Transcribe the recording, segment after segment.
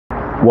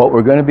What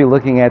we're going to be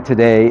looking at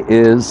today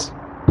is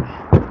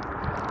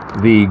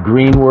the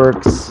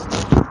Greenworks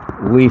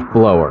leaf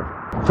blower.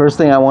 First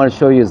thing I want to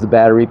show you is the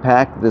battery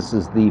pack. This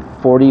is the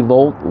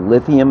 40-volt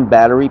lithium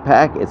battery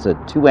pack. It's a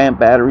 2-amp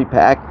battery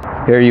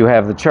pack. Here you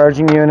have the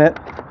charging unit.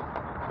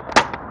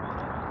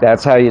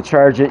 That's how you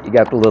charge it. You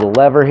got the little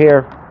lever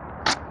here,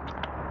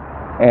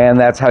 and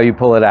that's how you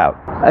pull it out.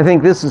 I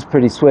think this is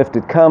pretty swift.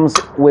 It comes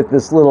with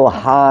this little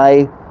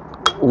high-low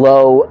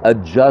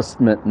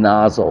adjustment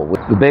nozzle.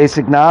 With the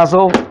basic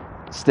nozzle,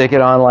 stick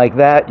it on like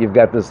that. You've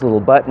got this little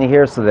button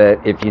here so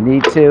that if you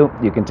need to,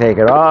 you can take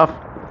it off,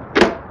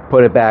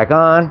 put it back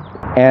on.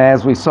 And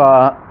as we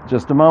saw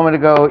just a moment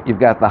ago, you've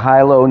got the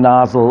high-low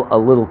nozzle, a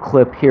little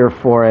clip here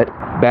for it.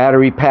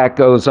 Battery pack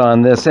goes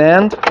on this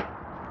end.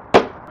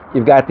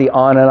 You've got the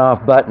on and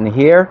off button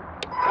here.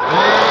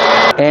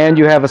 And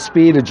you have a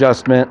speed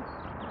adjustment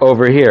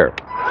over here.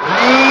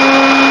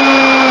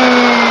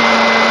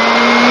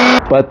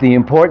 But the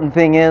important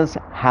thing is,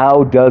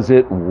 how does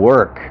it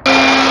work?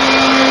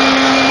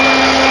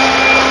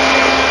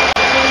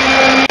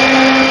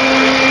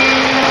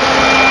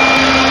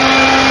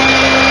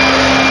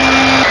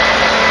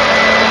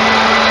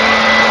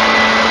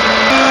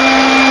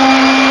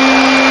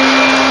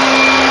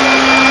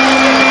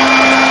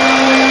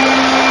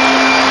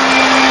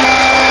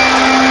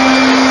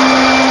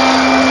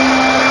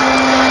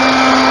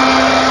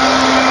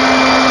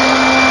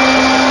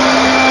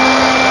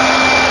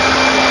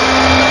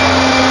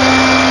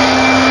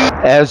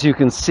 As you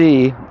can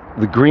see,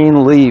 the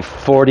Greenleaf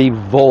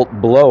 40-volt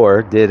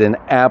blower did an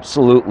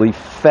absolutely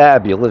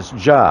fabulous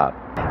job.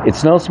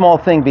 It's no small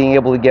thing being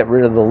able to get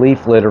rid of the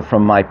leaf litter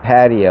from my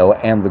patio,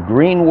 and the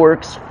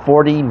Greenworks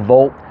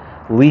 40-volt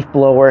leaf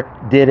blower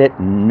did it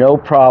no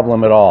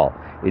problem at all.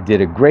 It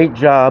did a great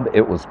job.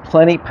 It was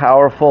plenty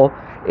powerful.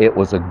 It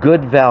was a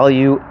good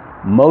value.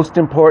 Most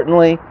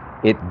importantly,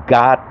 it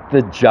got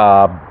the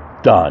job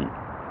done.